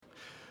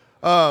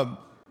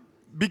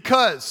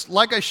Because,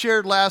 like I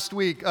shared last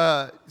week,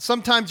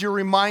 sometimes you're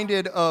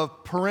reminded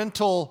of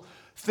parental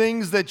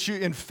things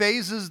in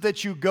phases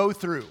that you go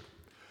through.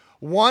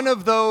 One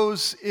of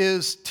those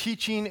is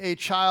teaching a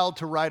child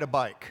to ride a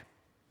bike.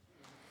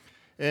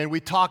 And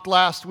we talked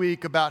last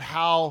week about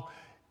how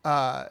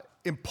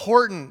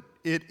important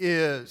it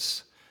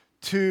is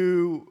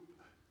to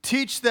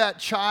teach that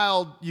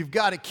child you've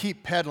got to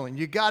keep pedaling.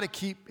 You've got to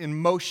keep in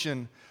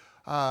motion,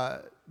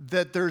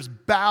 that there's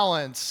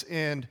balance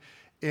and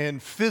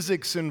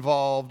physics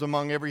involved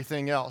among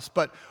everything else.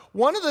 But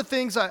one of the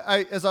things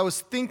as I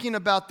was thinking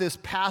about this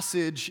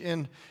passage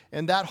and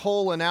that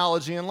whole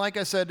analogy, and like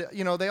I said,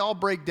 they all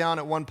break down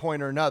at one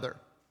point or another.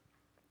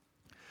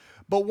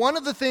 But one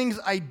of the things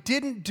I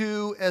didn't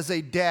do as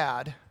a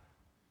dad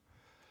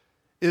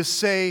is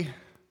say,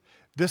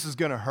 this is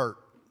going to hurt.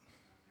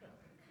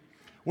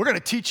 We're going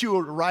to teach you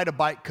to ride a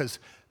bike because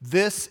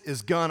this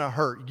is going to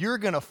hurt. You're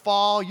going to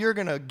fall. You're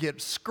going to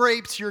get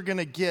scrapes. You're going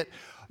to get,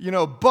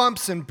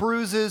 bumps and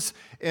bruises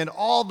and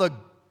all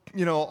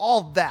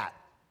that.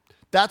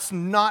 That's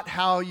not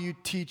how you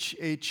teach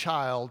a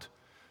child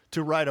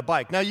to ride a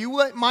bike. Now,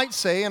 you might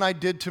say, and I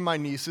did to my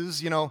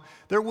nieces,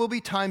 there will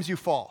be times you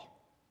fall.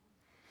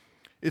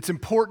 It's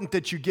important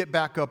that you get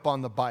back up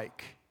on the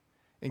bike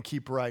and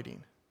keep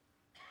riding.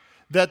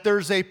 That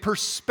there's a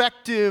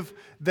perspective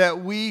that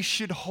we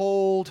should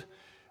hold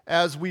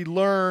as we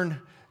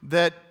learn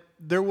that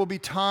there will be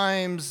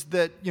times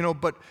that,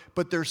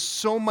 but there's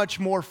so much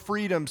more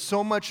freedom,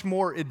 so much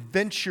more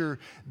adventure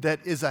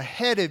that is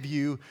ahead of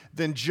you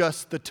than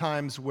just the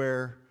times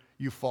where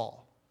you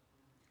fall.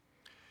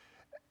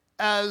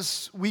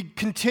 As we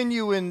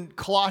continue in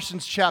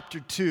Colossians chapter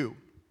 2,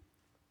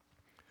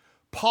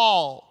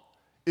 Paul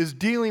is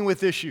dealing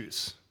with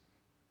issues.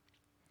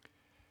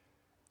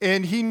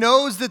 And he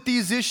knows that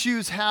these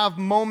issues have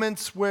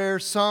moments where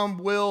some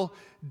will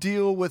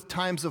deal with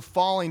times of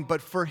falling. But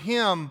for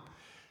him,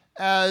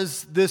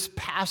 as this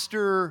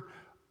pastor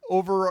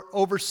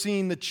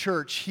overseeing the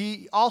church,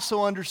 he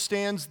also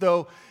understands,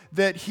 though,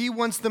 that he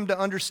wants them to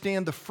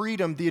understand the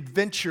freedom, the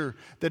adventure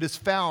that is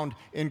found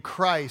in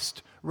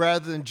Christ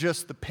rather than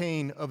just the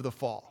pain of the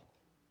fall.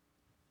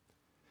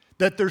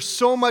 That there's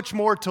so much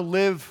more to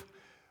live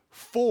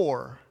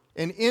for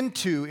and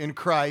into in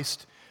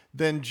Christ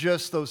than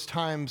just those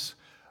times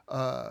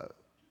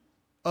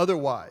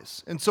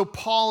otherwise. And so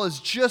Paul is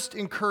just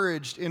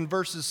encouraged in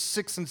verses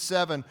 6 and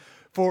 7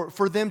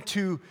 for them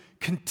to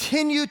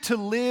continue to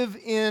live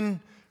in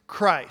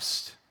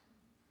Christ,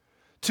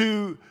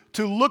 to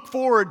look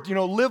forward,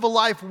 live a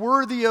life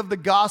worthy of the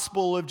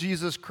gospel of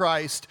Jesus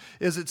Christ,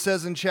 as it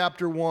says in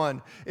chapter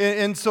 1.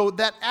 And so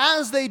that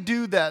as they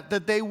do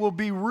that they will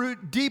be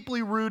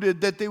deeply rooted,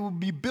 that they will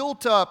be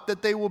built up,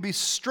 that they will be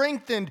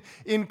strengthened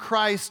in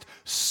Christ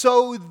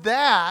so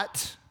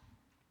that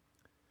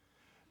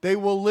they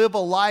will live a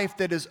life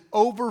that is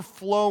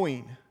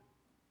overflowing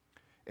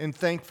in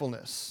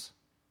thankfulness,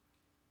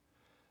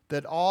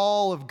 that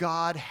all of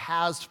God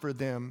has for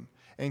them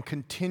and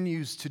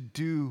continues to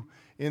do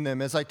in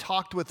them. As I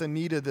talked with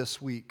Anita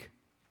this week,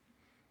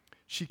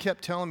 she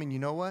kept telling me, you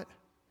know what?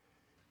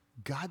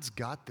 God's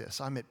got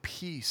this. I'm at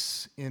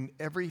peace in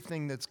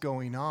everything that's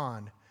going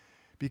on,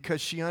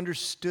 because she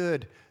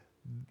understood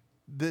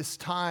this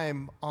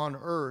time on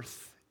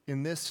earth,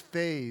 in this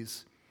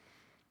phase,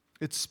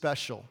 it's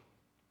special,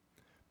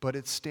 but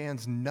it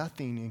stands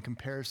nothing in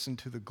comparison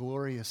to the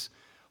glorious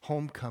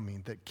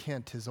homecoming that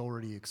Kent has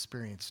already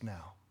experienced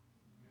now.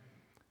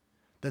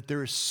 That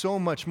there is so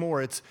much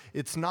more.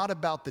 It's not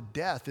about the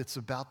death, it's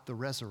about the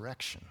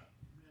resurrection.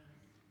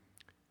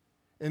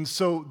 And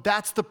so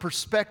that's the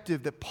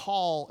perspective that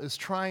Paul is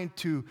trying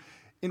to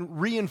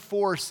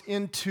reinforce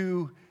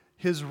into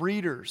his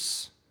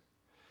readers.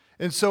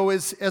 And so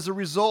as a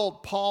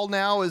result, Paul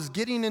now is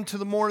getting into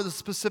more of the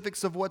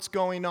specifics of what's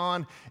going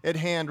on at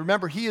hand.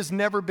 Remember, he has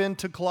never been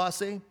to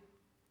Colossae,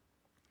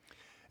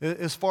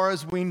 as far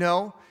as we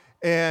know.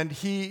 And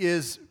he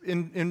is,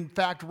 in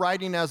fact,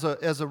 writing as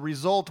a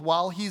result,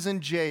 while he's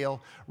in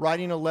jail,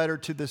 writing a letter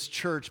to this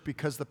church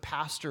because the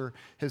pastor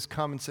has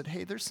come and said,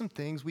 hey, there's some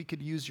things we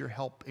could use your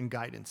help and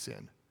guidance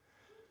in.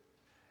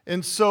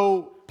 And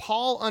so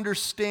Paul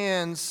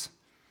understands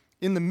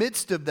in the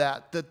midst of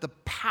that the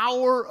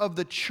power of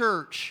the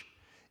church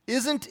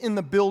isn't in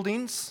the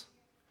buildings,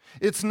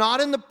 it's not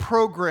in the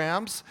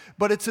programs,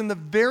 but it's in the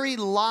very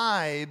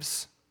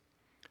lives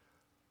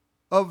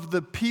of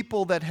the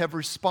people that have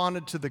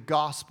responded to the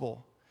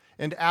gospel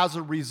and as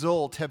a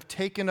result have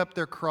taken up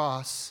their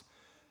cross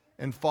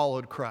and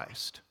followed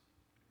Christ.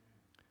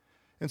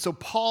 And so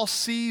Paul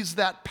sees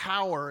that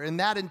power and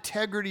that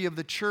integrity of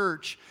the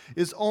church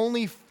is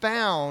only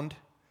found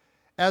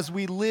as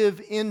we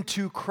live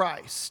into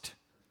Christ.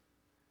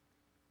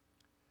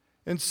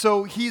 And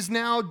so he's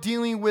now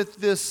dealing with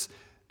this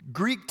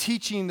Greek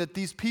teaching that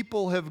these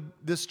people have,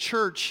 this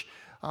church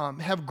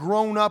have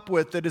grown up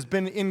with, that has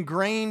been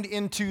ingrained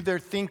into their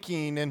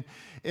thinking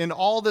and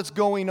all that's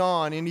going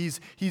on. And he's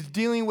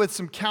dealing with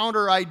some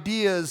counter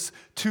ideas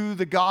to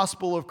the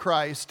gospel of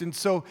Christ. And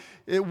so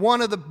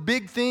one of the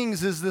big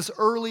things is this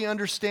early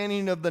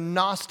understanding of the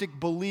Gnostic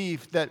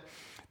belief that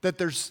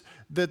there's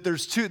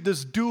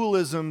this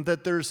dualism,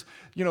 that there's,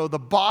 the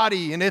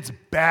body and it's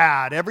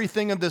bad.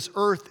 Everything of this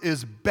earth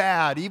is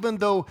bad, even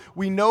though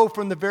we know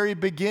from the very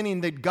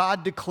beginning that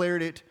God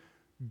declared it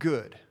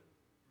good.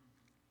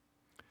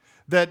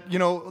 That,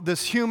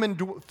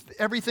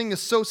 everything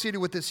associated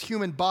with this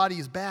human body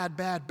is bad,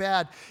 bad,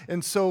 bad.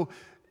 And so,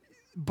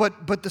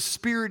 but the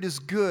Spirit is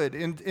good.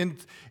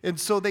 And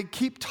so they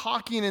keep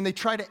talking and they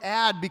try to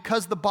add,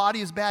 because the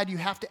body is bad, you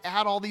have to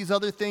add all these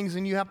other things,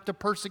 and you have to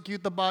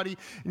persecute the body,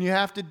 and you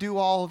have to do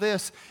all of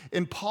this.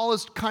 And Paul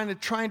is kind of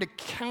trying to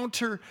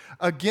counter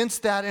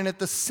against that. And at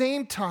the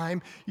same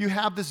time, you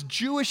have this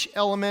Jewish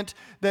element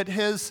that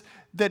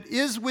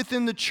is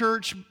within the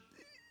church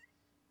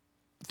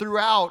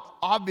throughout,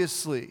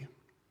 obviously.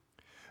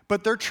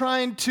 But they're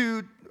trying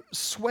to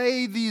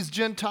sway these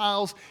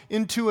Gentiles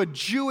into a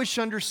Jewish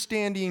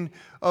understanding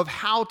of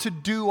how to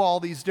do all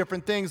these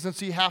different things. And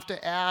so you have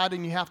to add,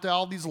 and you have to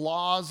all these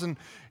laws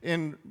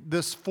and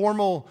this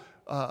formal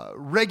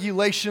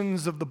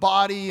regulations of the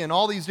body and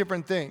all these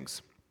different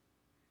things.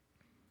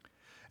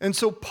 And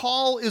so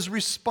Paul is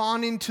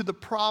responding to the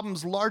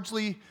problems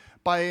largely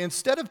by,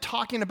 instead of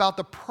talking about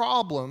the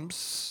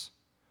problems,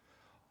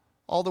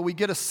 although we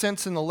get a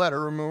sense in the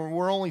letter,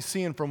 we're only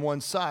seeing from one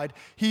side,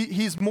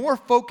 he's more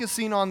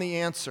focusing on the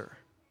answer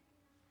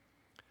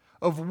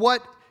of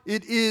what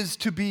it is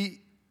to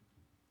be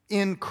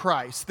in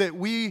Christ, that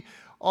we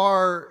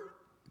are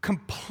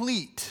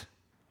complete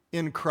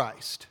in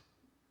Christ.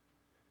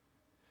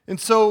 And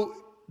so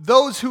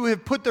those who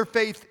have put their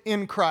faith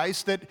in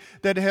Christ,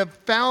 that have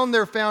found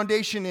their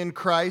foundation in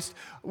Christ,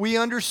 we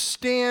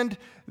understand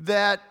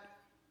that,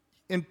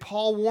 and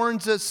Paul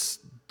warns us,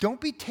 don't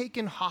be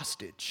taken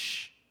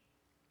hostage.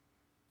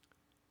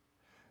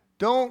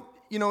 Don't,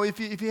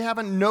 if you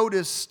haven't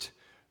noticed,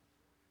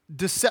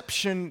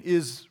 deception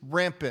is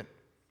rampant.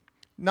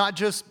 Not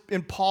just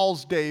in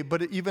Paul's day,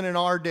 but even in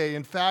our day.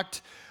 In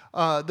fact,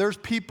 there's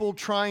people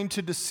trying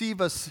to deceive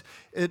us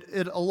at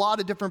a lot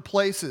of different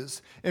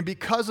places. And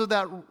because of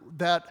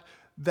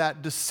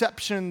that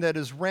deception that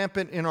is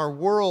rampant in our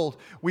world,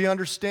 we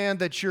understand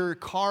that your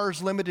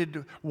car's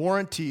limited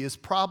warranty is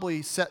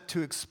probably set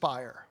to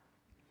expire.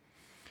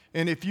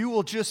 And if you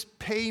will just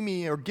pay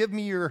me or give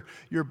me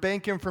your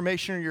bank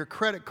information or your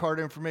credit card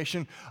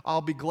information,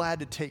 I'll be glad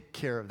to take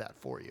care of that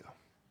for you.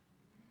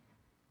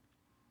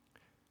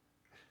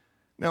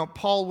 Now,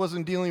 Paul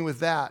wasn't dealing with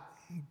that,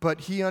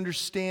 but he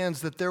understands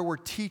that there were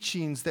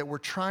teachings that were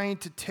trying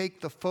to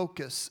take the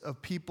focus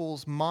of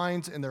people's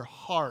minds and their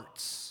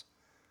hearts.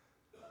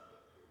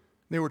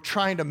 They were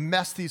trying to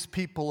mess these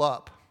people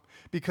up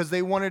because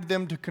they wanted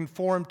them to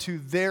conform to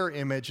their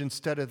image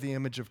instead of the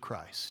image of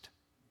Christ.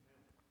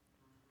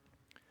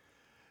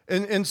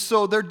 And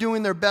so they're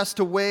doing their best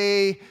to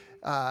weigh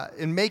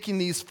in making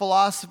these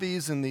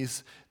philosophies and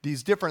these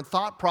different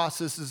thought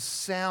processes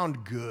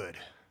sound good,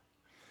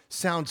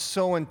 sound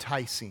so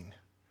enticing.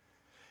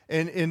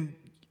 And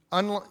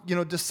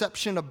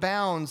deception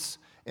abounds,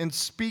 and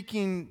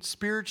speaking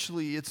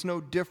spiritually, it's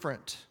no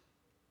different.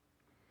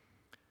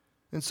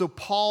 And so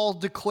Paul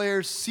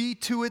declares, see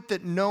to it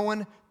that no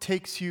one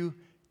takes you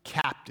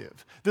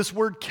captive. This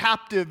word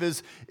captive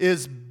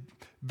is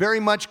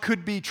very much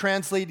could be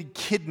translated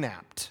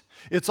kidnapped.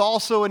 It's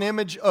also an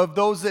image of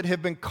those that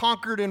have been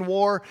conquered in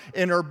war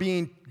and are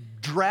being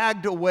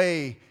dragged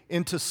away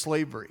into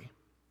slavery.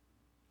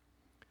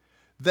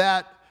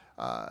 That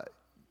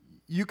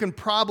you can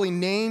probably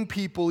name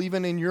people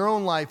even in your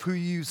own life who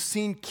you've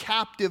seen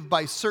captive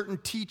by certain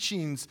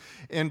teachings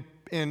and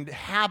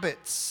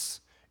habits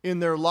in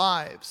their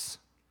lives.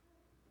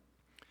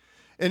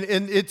 And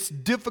it's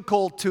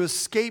difficult to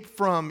escape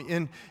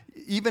from,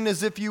 even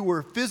as if you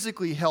were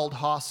physically held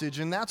hostage.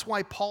 And that's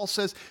why Paul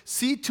says,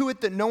 see to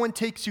it that no one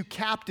takes you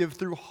captive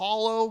through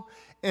hollow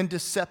and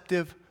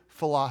deceptive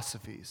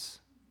philosophies.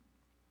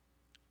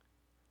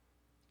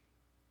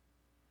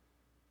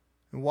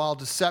 And while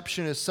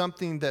deception is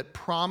something that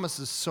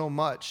promises so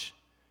much,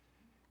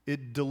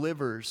 it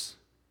delivers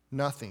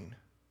nothing.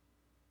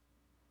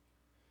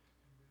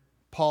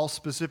 Paul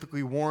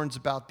specifically warns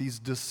about these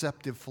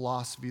deceptive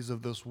philosophies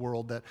of this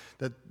world,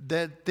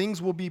 that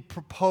things will be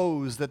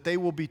proposed, that they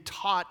will be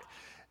taught,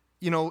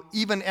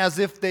 even as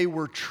if they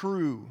were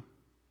true.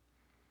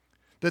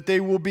 That they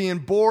will be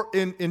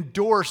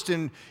endorsed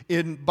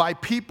by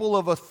people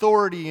of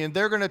authority, and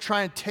they're going to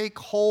try and take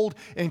hold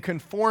and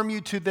conform you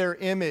to their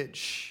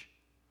image,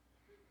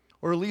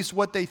 or at least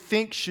what they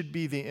think should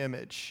be the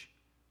image.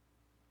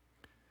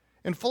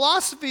 And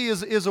philosophy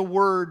is a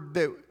word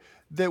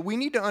that we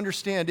need to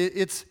understand.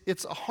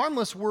 It's a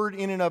harmless word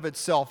in and of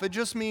itself. It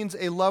just means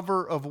a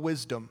lover of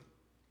wisdom.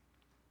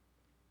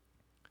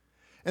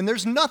 And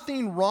there's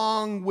nothing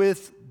wrong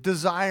with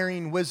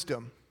desiring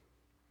wisdom.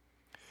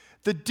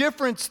 The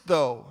difference,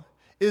 though,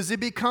 is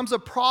it becomes a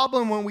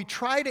problem when we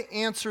try to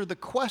answer the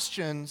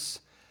questions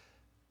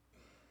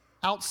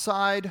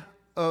outside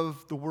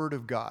of the Word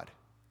of God.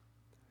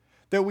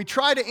 That we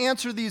try to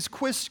answer these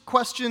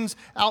questions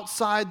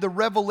outside the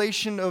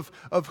revelation of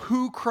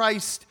who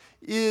Christ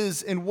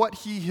is and what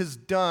he has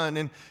done.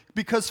 And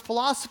because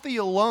philosophy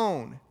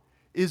alone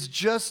is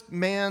just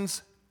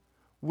man's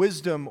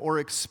wisdom or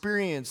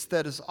experience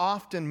that is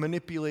often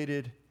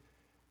manipulated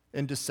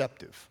and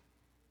deceptive.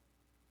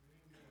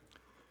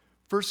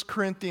 1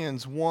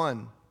 Corinthians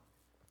 1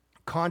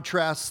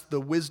 contrasts the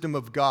wisdom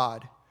of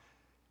God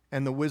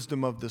and the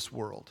wisdom of this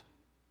world.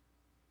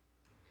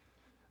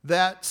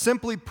 That,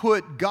 simply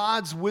put,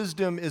 God's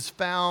wisdom is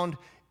found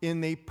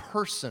in a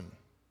person,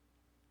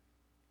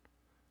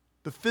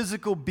 the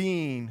physical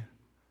being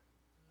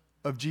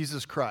of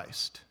Jesus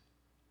Christ.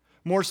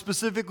 More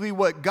specifically,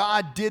 what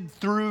God did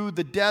through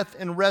the death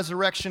and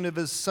resurrection of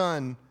his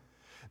Son,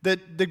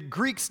 that the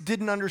Greeks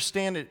didn't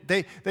understand it.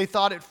 They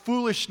thought it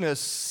foolishness,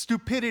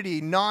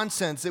 stupidity,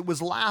 nonsense. It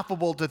was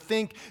laughable to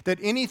think that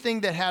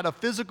anything that had a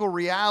physical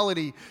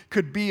reality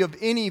could be of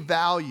any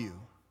value.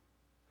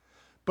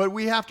 But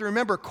we have to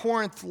remember,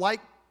 Corinth,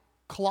 like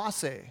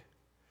Colossae,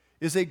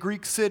 is a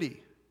Greek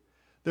city.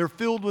 They're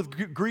filled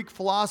with Greek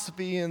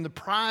philosophy and the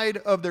pride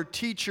of their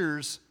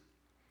teachers.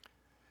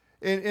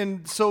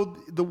 And so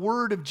the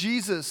word of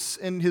Jesus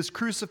and his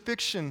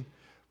crucifixion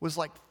was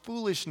like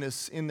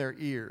foolishness in their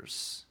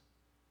ears.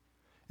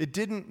 It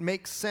didn't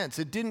make sense.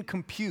 It didn't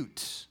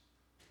compute.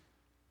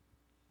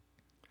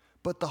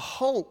 But the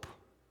hope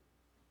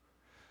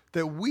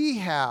that we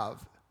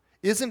have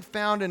isn't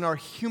found in our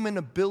human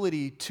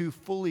ability to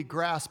fully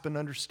grasp and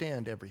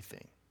understand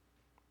everything.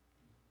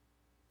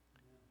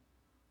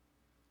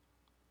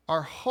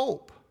 Our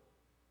hope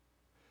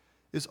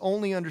is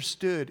only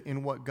understood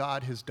in what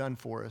God has done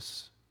for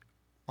us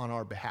on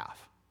our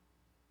behalf.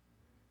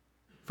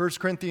 1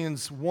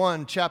 Corinthians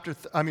 1,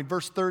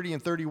 verse 30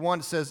 and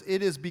 31 says,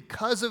 "It is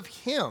because of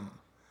him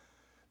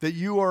that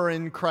you are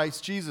in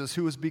Christ Jesus,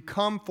 who has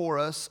become for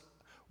us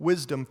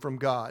wisdom from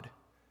God.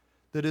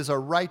 That is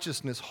our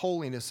righteousness,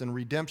 holiness, and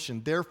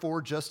redemption.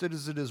 Therefore, just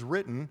as it is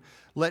written,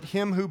 let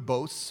him who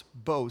boasts,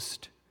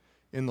 boast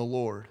in the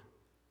Lord."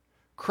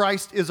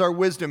 Christ is our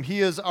wisdom. He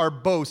is our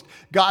boast.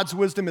 God's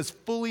wisdom is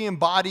fully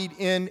embodied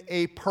in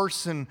a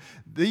person,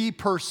 the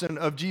person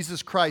of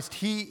Jesus Christ.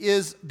 He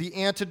is the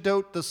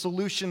antidote, the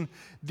solution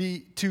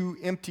to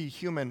empty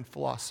human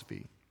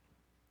philosophy.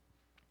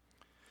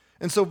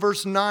 And so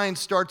verse 9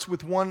 starts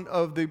with one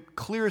of the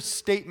clearest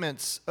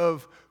statements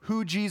of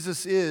who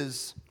Jesus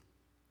is.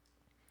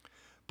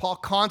 Paul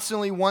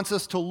constantly wants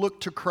us to look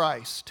to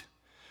Christ.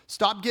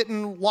 Stop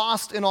getting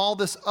lost in all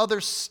this other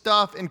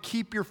stuff and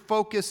keep your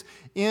focus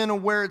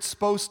in where it's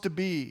supposed to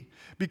be.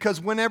 Because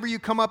whenever you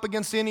come up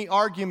against any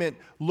argument,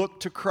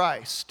 look to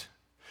Christ.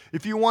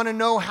 If you want to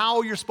know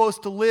how you're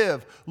supposed to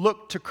live,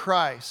 look to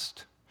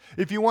Christ.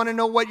 If you want to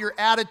know what your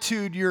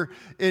attitude,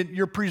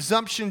 your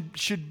presumption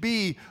should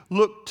be,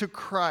 look to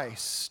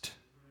Christ.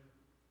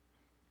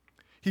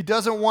 He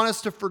doesn't want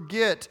us to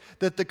forget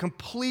that the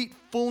complete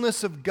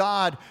fullness of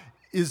God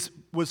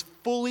was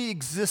fully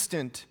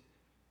existent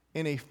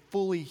in a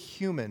fully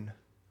human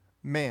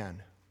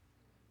man.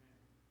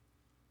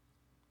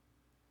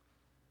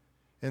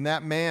 And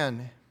that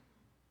man,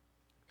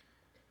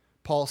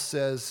 Paul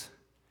says,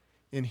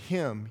 in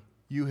him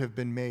you have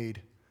been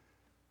made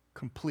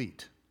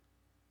complete.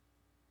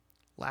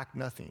 Lack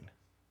nothing.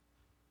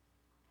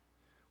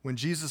 When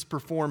Jesus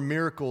performed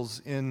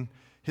miracles in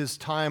his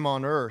time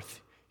on earth,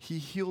 he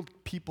healed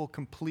people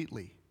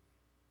completely.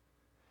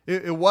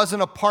 It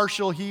wasn't a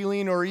partial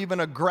healing or even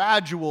a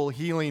gradual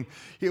healing.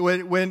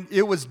 When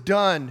it was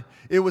done,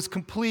 it was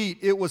complete,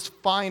 it was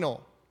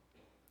final.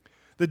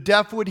 The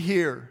deaf would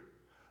hear,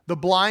 the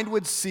blind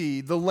would see,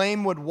 the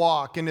lame would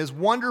walk. And as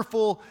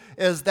wonderful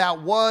as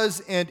that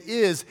was and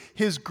is,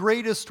 his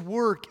greatest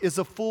work is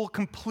a full,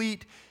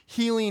 complete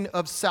healing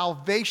of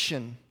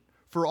salvation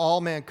for all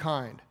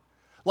mankind.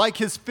 Like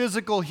his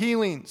physical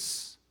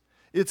healings,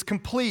 it's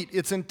complete,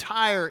 it's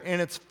entire,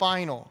 and it's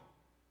final.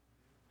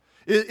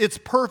 It's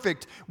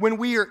perfect. When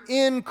we are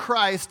in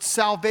Christ,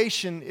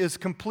 salvation is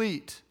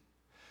complete.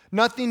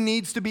 Nothing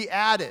needs to be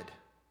added.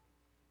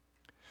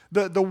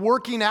 The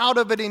working out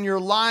of it in your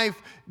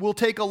life will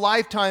take a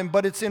lifetime,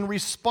 but it's in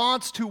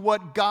response to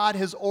what God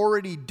has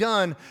already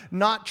done,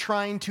 not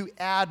trying to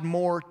add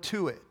more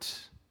to it.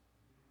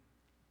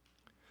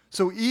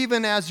 So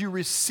even as you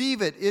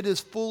receive it, it is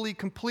fully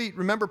complete.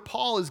 Remember,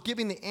 Paul is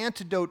giving the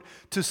antidote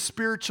to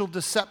spiritual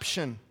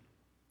deception.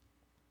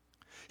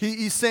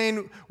 He's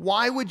saying,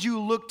 why would you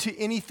look to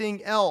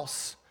anything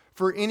else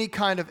for any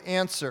kind of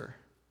answer?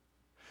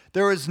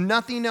 There is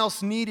nothing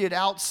else needed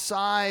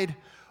outside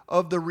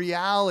of the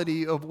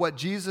reality of what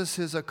Jesus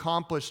has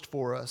accomplished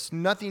for us.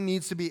 Nothing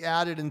needs to be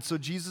added, and so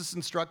Jesus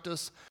instructs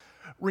us,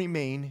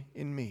 remain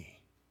in me.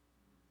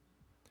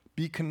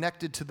 Be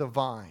connected to the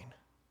vine.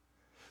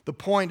 The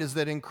point is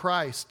that in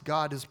Christ,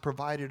 God has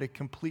provided a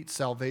complete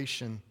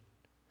salvation.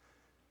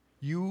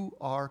 You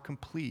are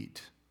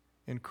complete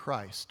in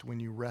Christ when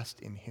you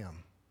rest in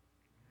him.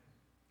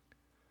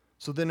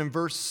 So then in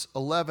verse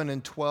 11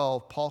 and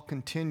 12, Paul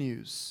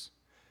continues.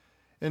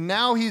 And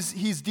now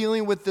he's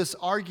dealing with this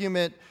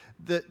argument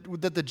that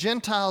the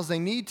Gentiles, they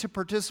need to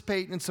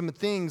participate in some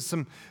things,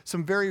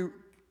 some very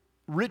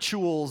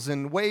rituals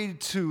and way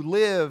to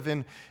live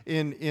and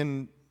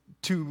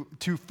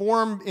to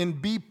form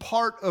and be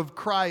part of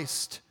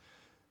Christ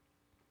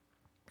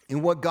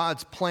in what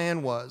God's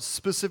plan was.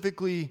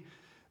 Specifically,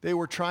 they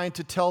were trying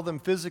to tell them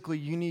physically,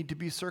 you need to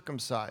be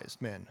circumcised,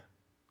 men.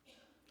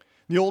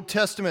 In the Old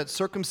Testament,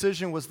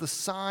 circumcision was the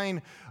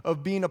sign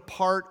of being a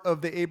part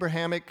of the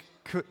Abrahamic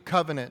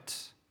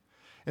covenant,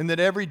 and that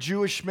every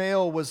Jewish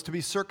male was to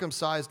be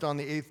circumcised on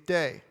the 8th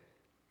day.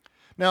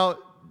 Now,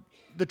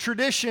 the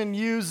tradition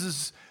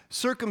uses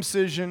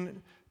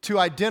circumcision to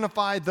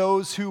identify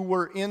those who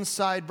were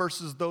inside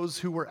versus those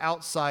who were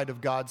outside of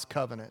God's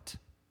covenant.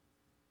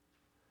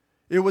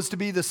 It was to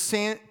be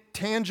the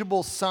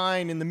tangible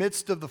sign in the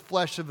midst of the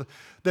flesh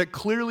that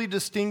clearly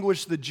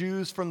distinguished the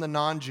Jews from the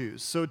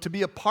non-Jews. So to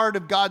be a part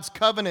of God's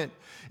covenant,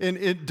 and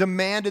it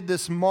demanded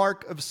this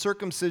mark of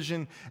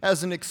circumcision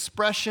as an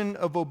expression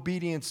of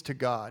obedience to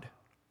God.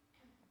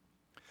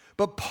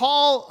 But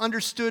Paul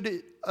understood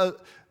it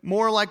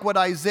more like what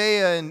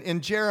Isaiah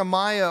and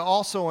Jeremiah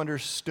also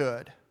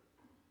understood,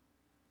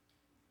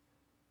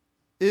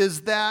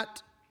 is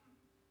that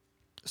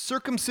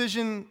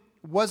circumcision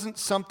wasn't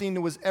something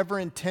that was ever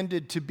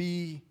intended to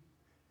be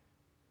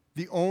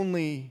the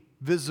only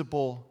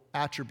visible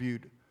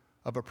attribute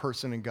of a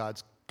person in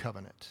God's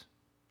covenant.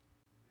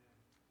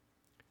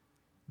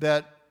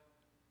 That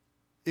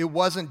it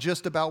wasn't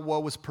just about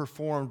what was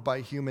performed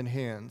by human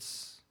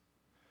hands.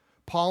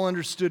 Paul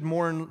understood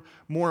more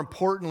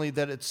importantly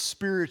that it's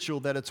spiritual,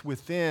 that it's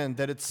within,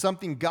 that it's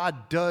something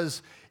God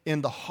does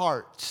in the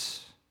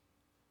heart.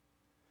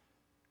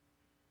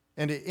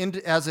 And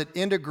as it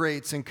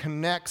integrates and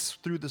connects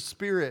through the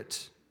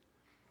Spirit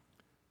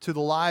to the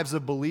lives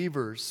of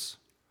believers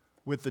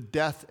with the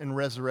death and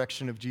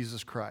resurrection of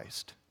Jesus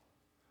Christ.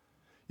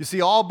 You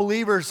see, all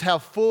believers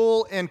have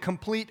full and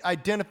complete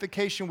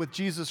identification with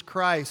Jesus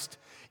Christ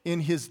in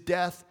his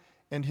death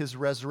and his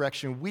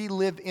resurrection. We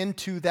live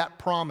into that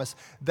promise,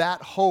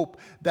 that hope,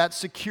 that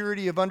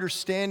security of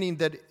understanding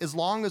that as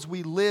long as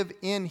we live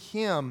in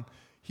him,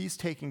 he's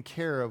taking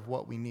care of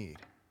what we need.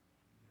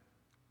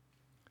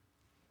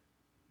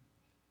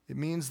 It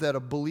means that a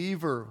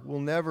believer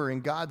will never,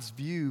 in God's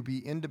view,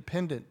 be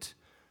independent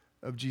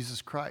of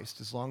Jesus Christ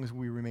as long as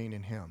we remain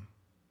in him.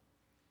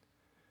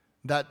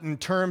 That in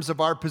terms of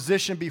our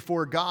position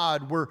before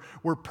God,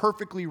 we're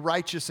perfectly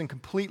righteous and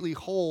completely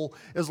whole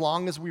as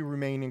long as we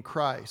remain in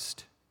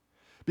Christ.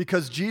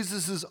 Because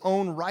Jesus'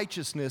 own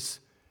righteousness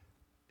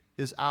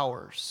is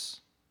ours.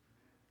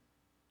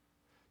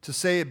 To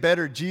say it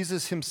better,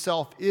 Jesus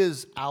himself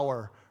is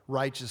our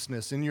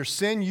righteousness. In your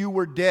sin, you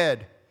were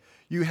dead.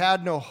 You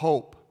had no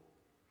hope.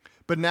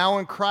 But now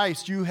in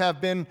Christ, you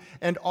have been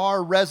and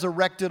are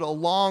resurrected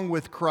along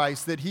with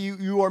Christ, that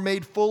you are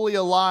made fully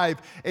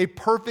alive, a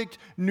perfect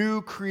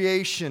new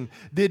creation.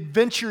 The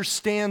adventure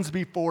stands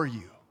before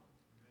you.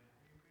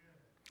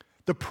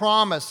 The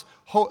promise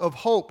of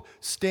hope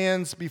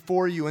stands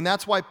before you. And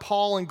that's why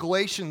Paul in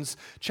Galatians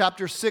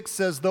chapter 6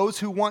 says, those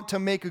who want to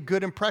make a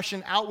good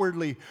impression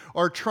outwardly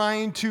are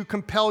trying to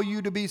compel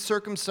you to be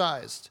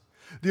circumcised.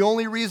 The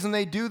only reason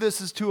they do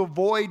this is to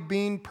avoid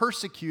being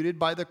persecuted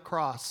by the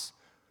cross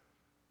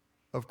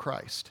of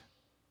Christ,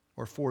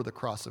 or for the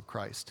cross of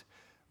Christ.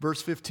 Verse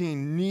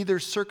 15, neither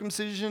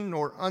circumcision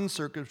nor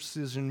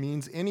uncircumcision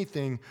means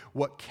anything.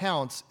 What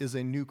counts is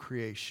a new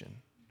creation.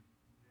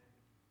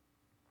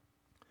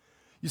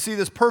 You see,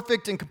 this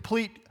perfect and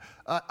complete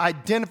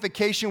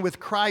identification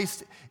with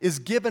Christ is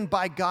given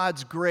by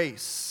God's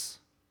grace.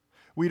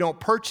 We don't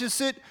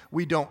purchase it.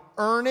 We don't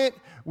earn it.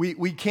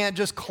 We can't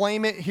just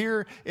claim it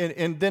here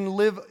and then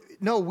live.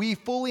 No, we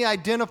fully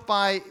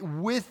identify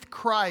with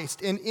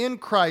Christ and in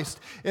Christ.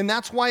 And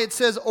that's why it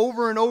says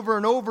over and over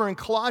and over in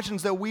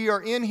Colossians that we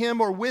are in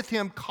him or with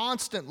him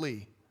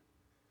constantly.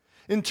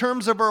 In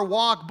terms of our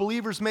walk,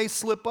 believers may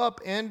slip up,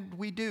 and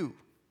we do.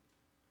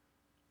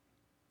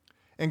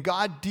 And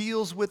God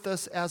deals with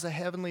us as a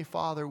heavenly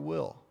Father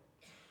will.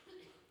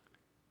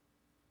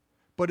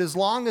 But as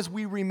long as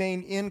we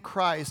remain in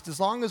Christ, as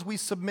long as we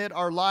submit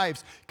our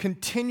lives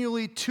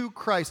continually to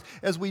Christ,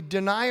 as we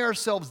deny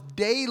ourselves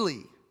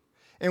daily,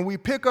 and we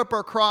pick up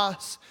our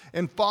cross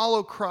and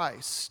follow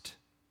Christ,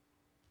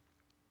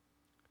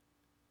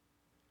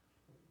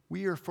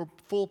 we are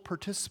full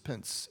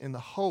participants in the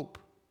hope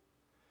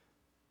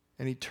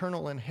and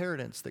eternal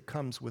inheritance that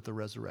comes with the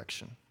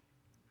resurrection.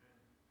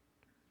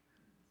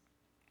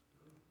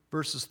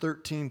 Verses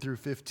 13 through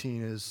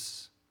 15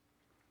 is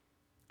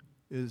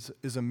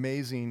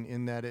amazing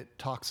in that it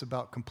talks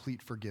about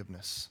complete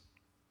forgiveness.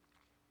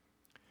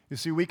 You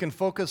see, we can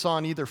focus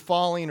on either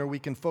falling or we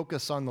can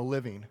focus on the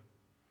living.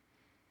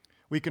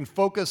 We can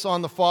focus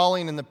on the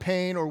falling and the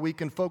pain, or we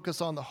can focus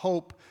on the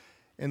hope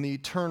and the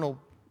eternal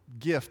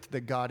gift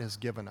that God has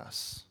given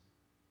us.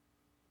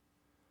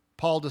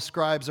 Paul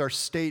describes our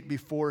state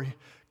before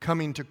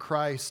coming to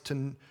Christ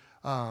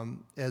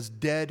as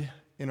dead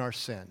in our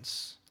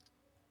sins.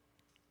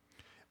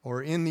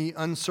 or in the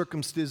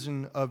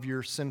uncircumcision of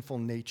your sinful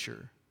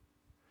nature.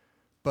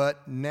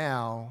 But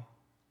now,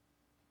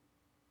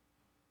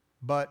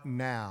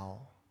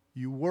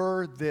 you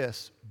were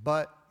this,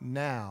 but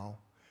now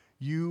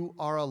you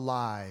are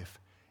alive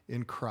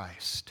in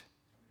Christ.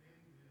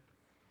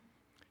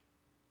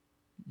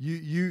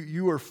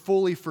 You are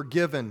fully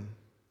forgiven.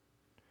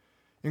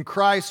 In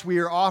Christ, we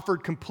are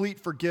offered complete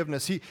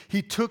forgiveness.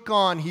 He took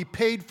on, He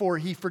paid for,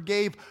 He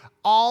forgave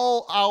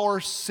all our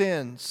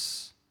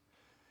sins.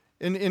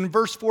 In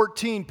verse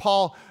 14,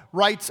 Paul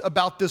writes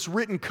about this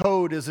written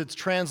code as it's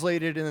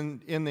translated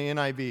in the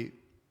NIV.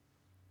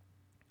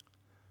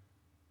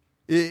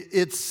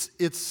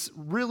 It's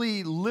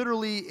really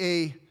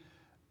literally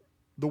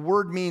the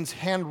word means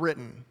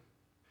handwritten.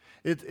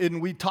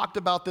 And we talked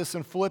about this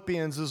in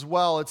Philippians as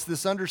well. It's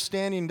this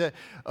understanding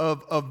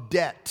of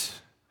debt.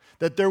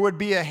 That there would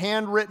be a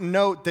handwritten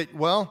note that,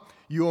 well,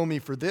 you owe me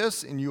for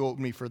this, and you owe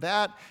me for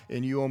that,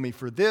 and you owe me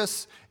for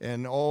this,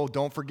 and oh,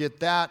 don't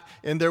forget that.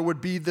 And there would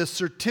be this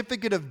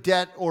certificate of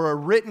debt or a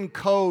written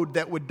code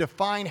that would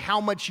define how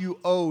much you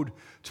owed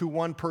to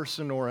one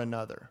person or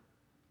another.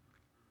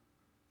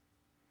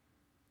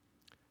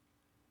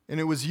 And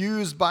it was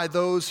used by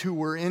those who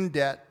were in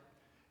debt,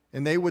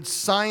 and they would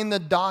sign the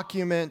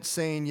document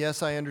saying,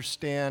 yes, I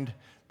understand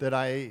that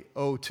I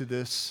owe to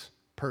this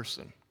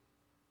person.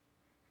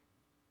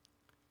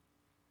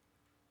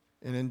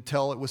 And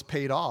until it was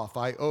paid off,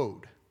 I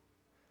owed.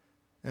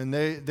 And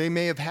they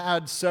may have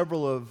had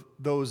several of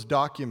those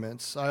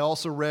documents. I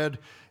also read,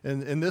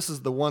 and this is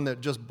the one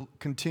that just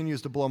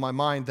continues to blow my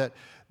mind,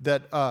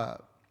 that a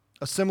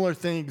similar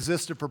thing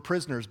existed for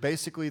prisoners.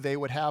 Basically, they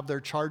would have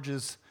their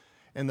charges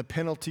and the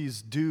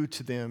penalties due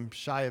to them,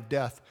 shy of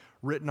death,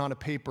 written on a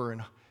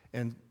paper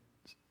and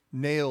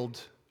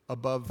nailed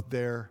above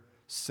their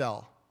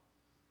cell.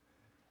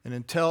 And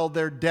until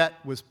their debt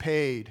was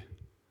paid,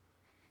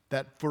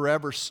 that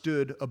forever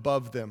stood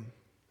above them,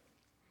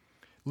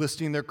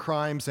 listing their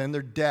crimes and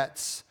their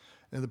debts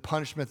and the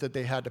punishment that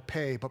they had to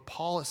pay. But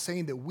Paul is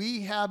saying that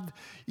we have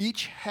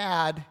each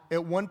had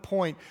at one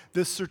point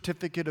this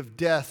certificate of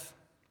death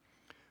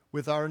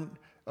with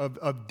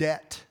of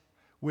debt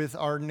with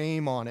our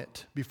name on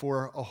it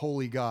before a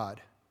holy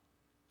God.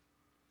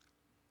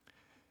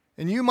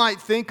 And you might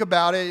think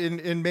about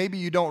it, and maybe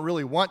you don't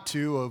really want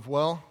to, of,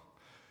 well,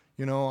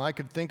 you know, I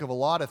could think of a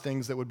lot of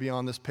things that would be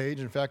on this page.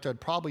 In fact, I'd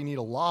probably need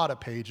a lot of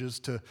pages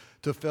to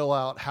fill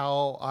out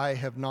how I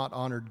have not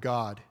honored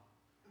God.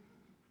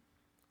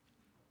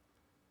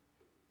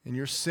 And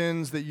your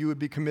sins that you would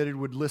be committed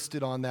would list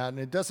it on that, and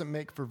it doesn't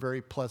make for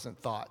very pleasant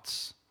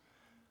thoughts.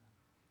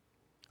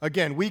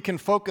 Again, we can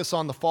focus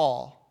on the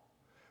fall.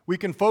 We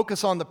can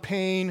focus on the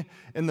pain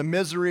and the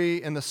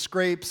misery and the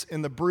scrapes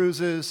and the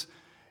bruises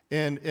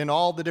and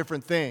all the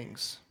different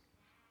things.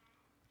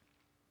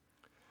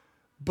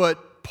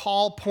 But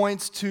Paul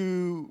points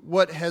to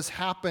what has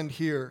happened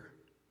here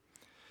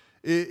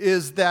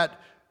is that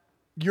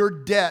your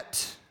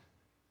debt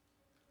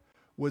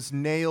was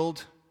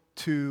nailed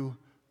to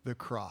the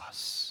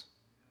cross.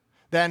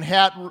 That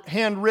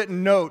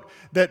handwritten note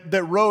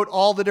that wrote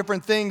all the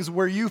different things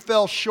where you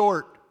fell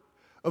short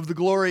of the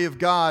glory of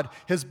God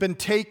has been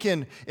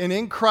taken, and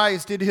in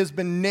Christ it has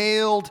been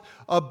nailed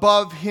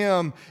above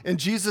him. And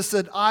Jesus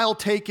said, I'll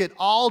take it,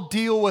 I'll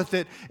deal with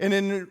it. And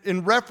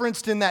in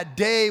referenced in that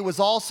day was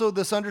also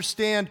this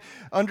understanding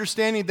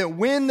that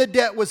when the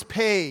debt was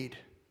paid,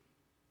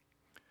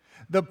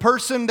 the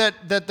person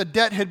that the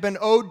debt had been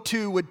owed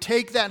to would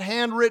take that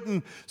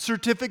handwritten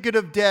certificate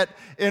of debt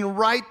and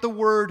write the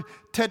word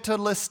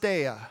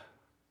tetelestai.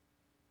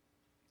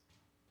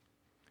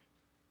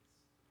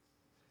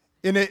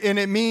 And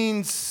it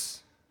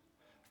means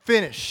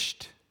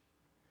finished,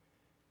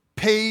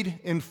 paid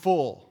in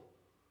full.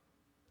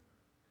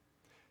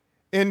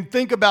 And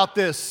think about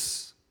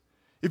this.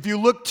 If you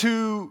look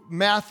to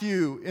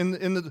Matthew,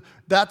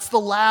 that's the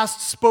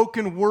last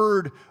spoken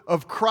word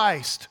of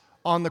Christ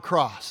on the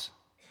cross.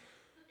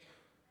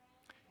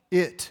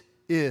 It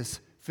is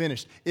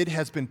finished. It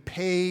has been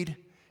paid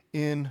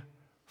in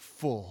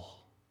full.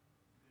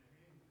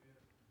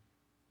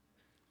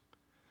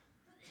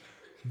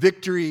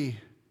 Victory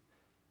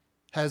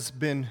has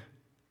been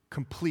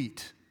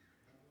complete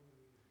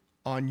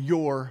on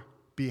your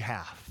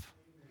behalf,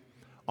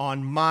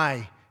 on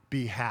my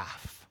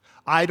behalf.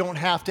 I don't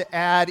have to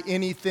add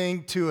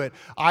anything to it.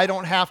 I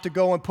don't have to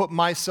go and put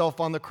myself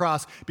on the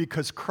cross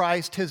because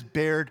Christ has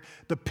bared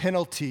the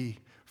penalty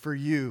for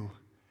you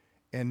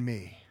and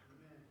me.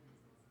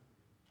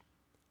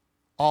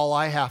 All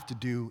I have to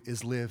do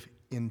is live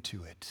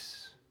into it.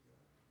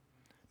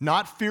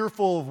 Not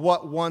fearful of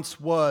what once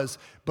was,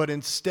 but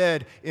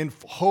instead in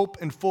hope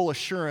and full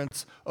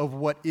assurance of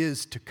what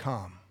is to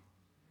come.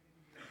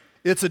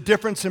 It's a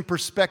difference in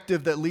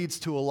perspective that leads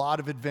to a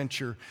lot of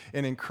adventure,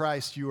 and in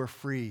Christ you are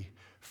free,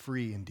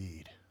 free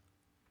indeed.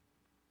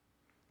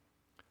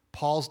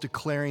 Paul's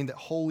declaring that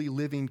holy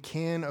living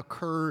can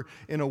occur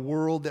in a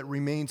world that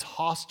remains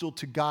hostile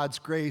to God's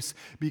grace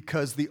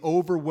because the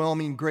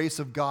overwhelming grace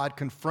of God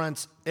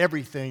confronts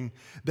everything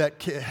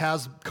that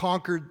has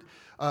conquered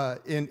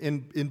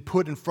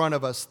put in front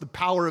of us. The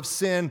power of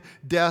sin,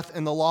 death,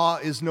 and the law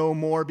is no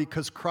more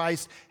because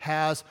Christ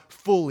has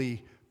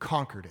fully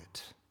conquered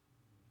it.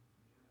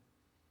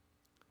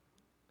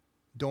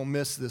 Don't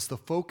miss this. The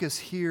focus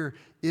here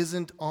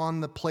isn't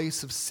on the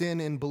place of sin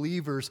in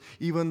believers,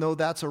 even though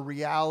that's a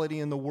reality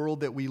in the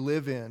world that we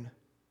live in.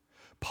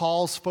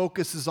 Paul's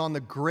focus is on the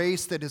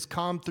grace that has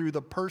come through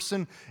the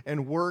person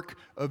and work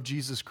of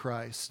Jesus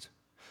Christ.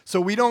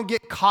 So we don't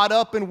get caught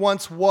up in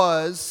once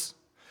was.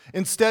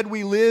 Instead,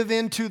 we live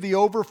into the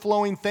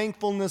overflowing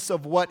thankfulness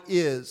of what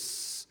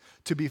is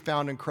to be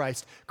found in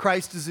Christ.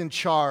 Christ is in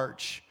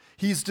charge.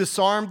 He's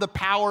disarmed the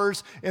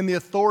powers and the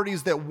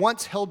authorities that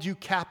once held you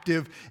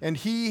captive, and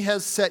He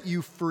has set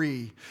you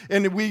free.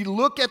 And we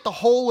look at the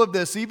whole of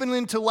this, even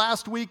into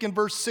last week in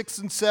verse 6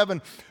 and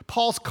 7,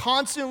 Paul's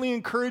constantly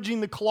encouraging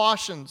the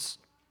Colossians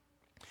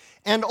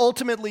and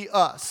ultimately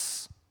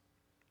us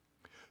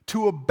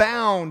to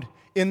abound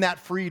in that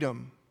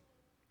freedom,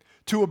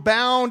 to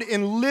abound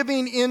in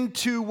living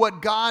into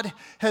what God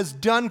has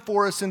done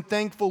for us in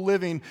thankful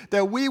living,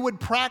 that we would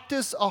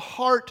practice a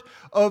heart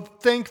of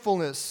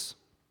thankfulness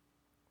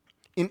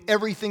in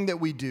everything that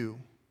we do.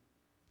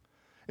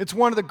 It's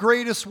one of the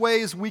greatest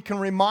ways we can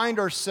remind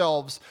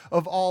ourselves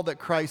of all that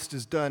Christ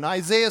has done.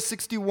 Isaiah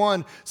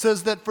 61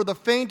 says that for the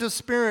faint of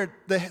spirit,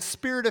 the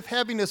spirit of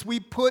heaviness,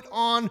 we put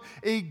on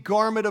a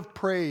garment of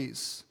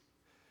praise,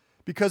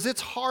 because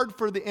it's hard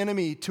for the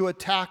enemy to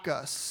attack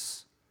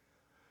us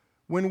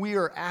when we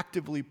are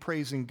actively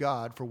praising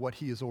God for what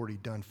He has already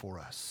done for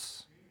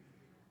us.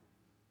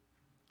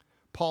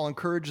 Paul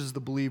encourages the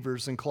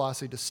believers in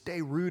Colossae to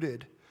stay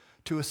rooted,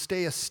 to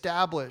stay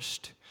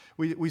established.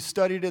 We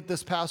studied it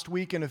this past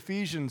week in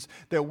Ephesians,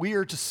 that we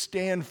are to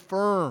stand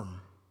firm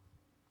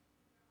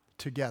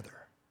together.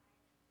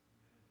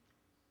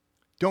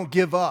 Don't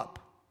give up.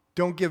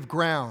 Don't give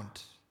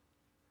ground.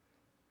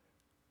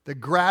 The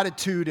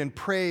gratitude and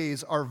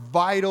praise are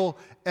vital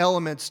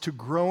elements to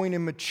growing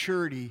in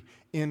maturity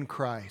in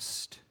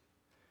Christ.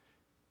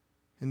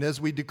 And as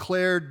we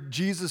declare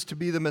Jesus to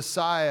be the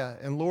Messiah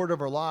and Lord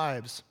of our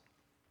lives,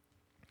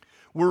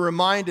 we're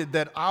reminded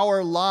that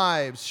our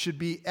lives should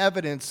be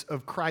evidence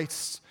of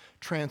Christ's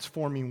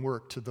transforming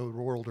work to the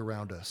world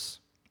around us.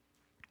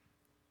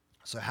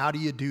 So how do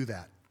you do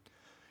that?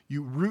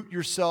 You root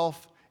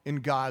yourself in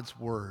God's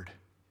Word.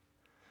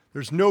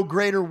 There's no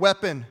greater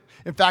weapon.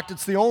 In fact,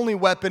 it's the only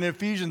weapon in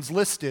Ephesians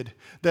listed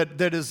that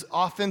is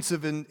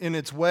offensive in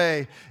its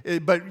way.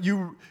 But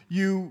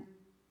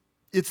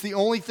it's the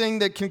only thing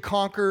that can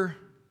conquer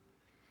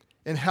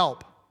and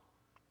help.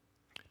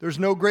 There's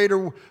no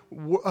greater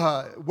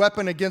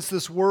weapon against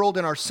this world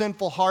and our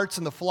sinful hearts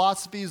and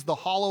the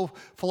hollow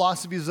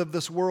philosophies of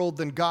this world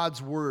than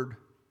God's Word.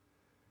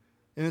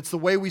 And it's the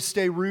way we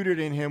stay rooted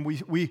in Him.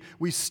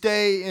 We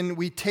stay and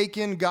we take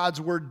in God's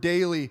Word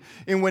daily.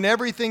 And when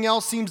everything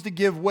else seems to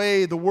give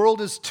way, the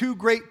world is too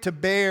great to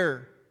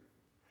bear,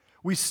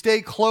 we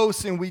stay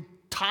close and we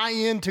tie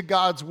into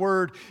God's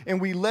Word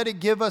and we let it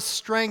give us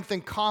strength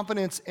and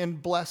confidence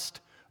and blessed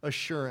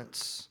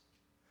assurance.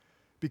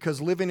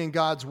 Because living in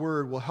God's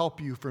Word will help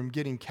you from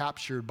getting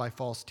captured by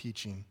false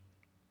teaching.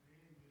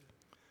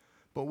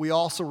 But we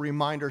also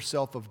remind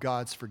ourselves of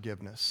God's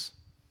forgiveness.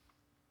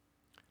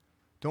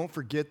 Don't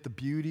forget the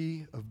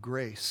beauty of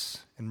grace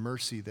and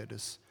mercy that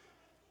is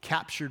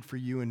captured for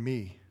you and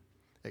me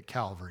at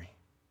Calvary.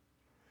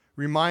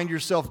 Remind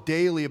yourself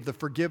daily of the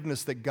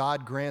forgiveness that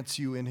God grants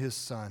you in His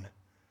Son.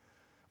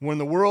 When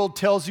the world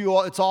tells you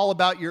it's all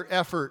about your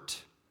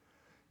effort,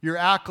 your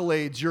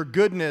accolades, your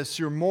goodness,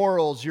 your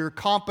morals, your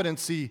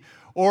competency,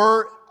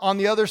 or on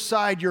the other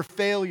side, your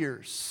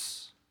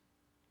failures,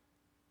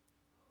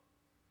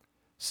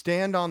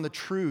 stand on the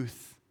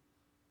truth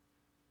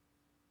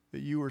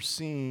that you are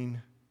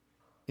seeing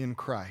in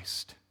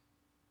Christ.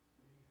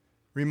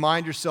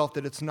 Remind yourself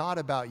that it's not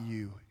about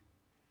you,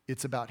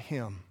 it's about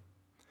Him.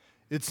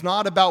 It's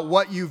not about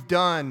what you've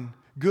done,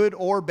 good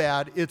or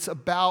bad. It's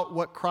about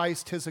what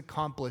Christ has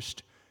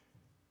accomplished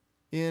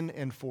in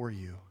and for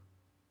you.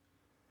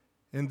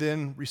 And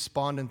then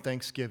respond in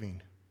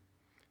thanksgiving.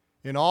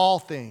 In all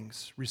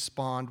things,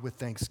 respond with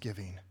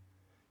thanksgiving.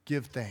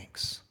 Give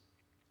thanks.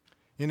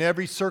 In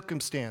every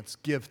circumstance,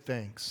 give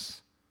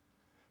thanks.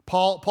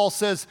 Paul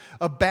says,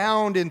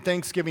 abound in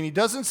thanksgiving. He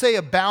doesn't say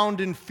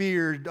abound in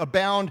fear,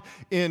 abound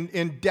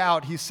in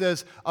doubt. He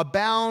says,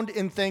 abound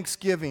in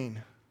thanksgiving.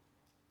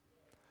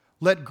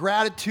 Let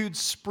gratitude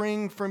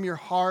spring from your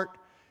heart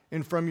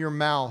and from your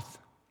mouth.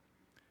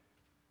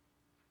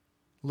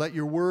 Let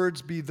your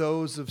words be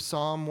those of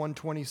Psalm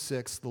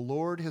 126. The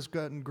Lord has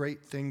done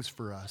great things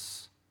for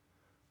us.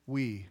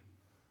 We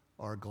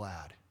are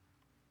glad.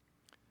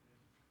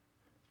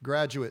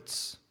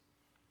 Graduates,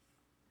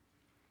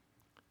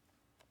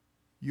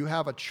 you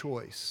have a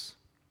choice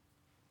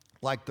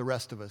like the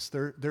rest of us.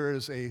 There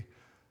is a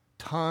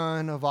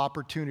ton of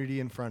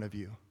opportunity in front of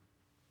you.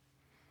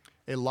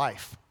 A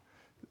life.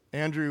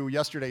 Andrew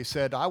yesterday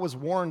said, I was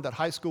warned that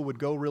high school would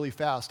go really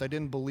fast. I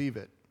didn't believe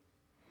it.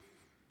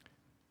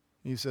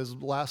 He says,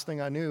 last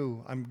thing I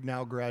knew, I'm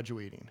now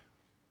graduating.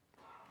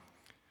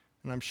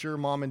 And I'm sure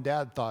mom and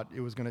dad thought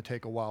it was going to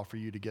take a while for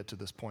you to get to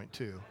this point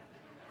too.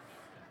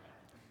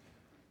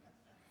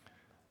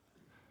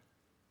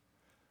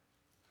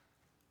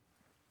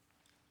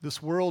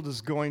 This world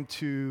is going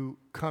to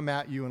come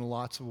at you in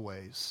lots of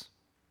ways.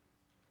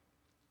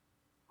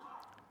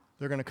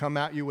 They're going to come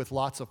at you with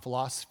lots of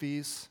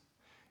philosophies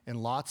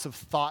and lots of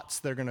thoughts.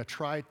 They're going to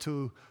try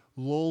to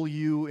lull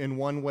you in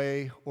one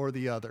way or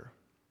the other.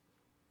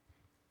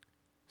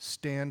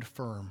 Stand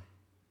firm.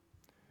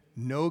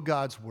 Know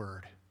God's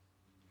word.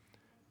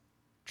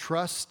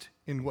 Trust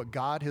in what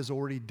God has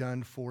already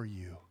done for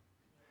you.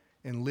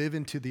 And live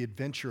into the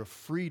adventure of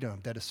freedom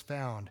that is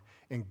found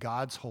in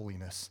God's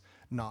holiness,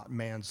 not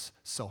man's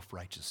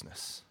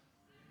self-righteousness.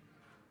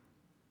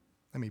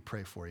 Let me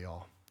pray for you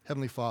all.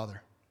 Heavenly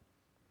Father,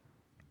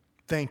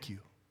 thank you.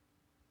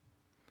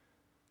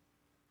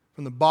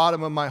 From the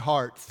bottom of my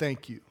heart,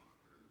 thank you.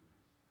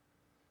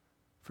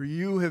 For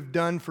you have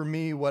done for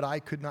me what I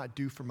could not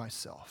do for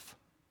myself.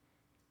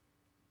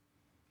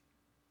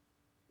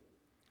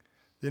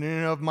 That in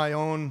and of my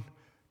own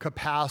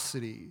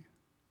capacity,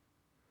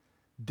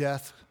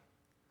 death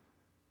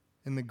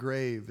in the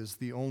grave is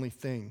the only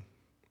thing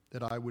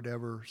that I would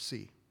ever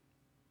see.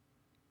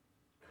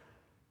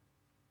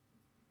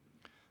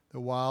 That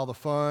while the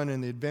fun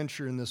and the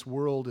adventure in this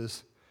world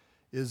is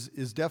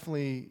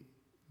definitely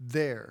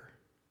there,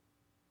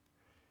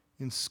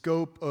 in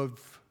scope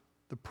of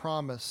the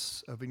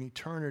promise of an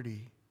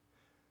eternity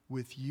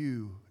with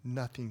you,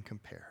 nothing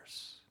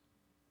compares.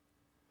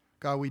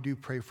 God, we do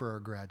pray for our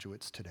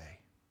graduates today,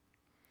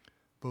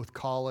 both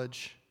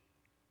college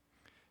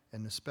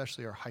and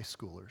especially our high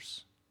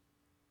schoolers.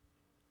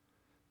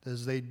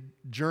 As they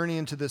journey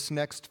into this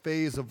next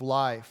phase of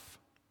life,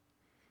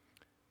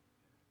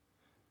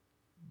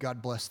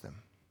 God bless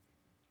them.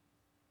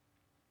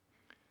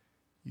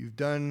 You've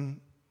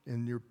done,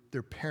 and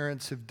their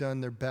parents have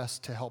done their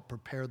best to help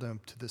prepare them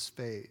to this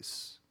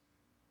phase.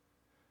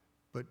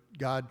 But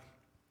God,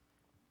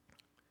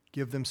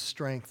 give them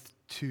strength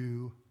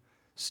to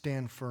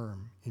stand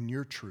firm in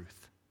your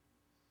truth,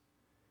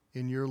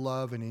 in your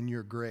love, and in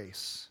your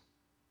grace.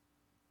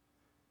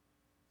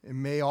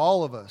 And may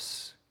all of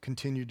us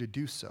continue to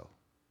do so.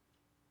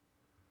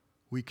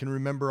 We can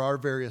remember our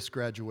various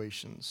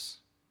graduations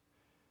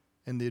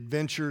and the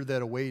adventure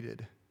that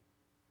awaited.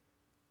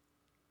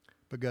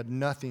 But God,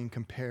 nothing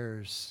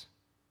compares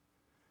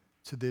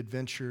to the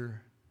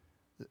adventure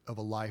of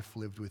a life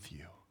lived with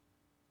you.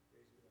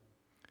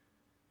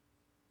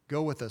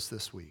 Go with us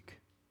this week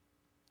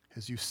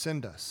as you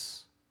send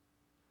us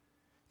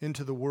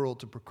into the world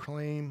to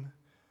proclaim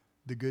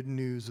the good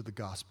news of the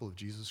gospel of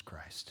Jesus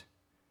Christ.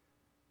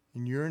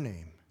 In your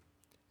name,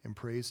 and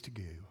praise to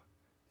you.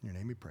 In your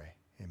name we pray.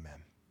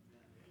 Amen.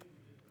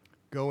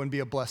 Go and be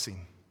a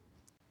blessing.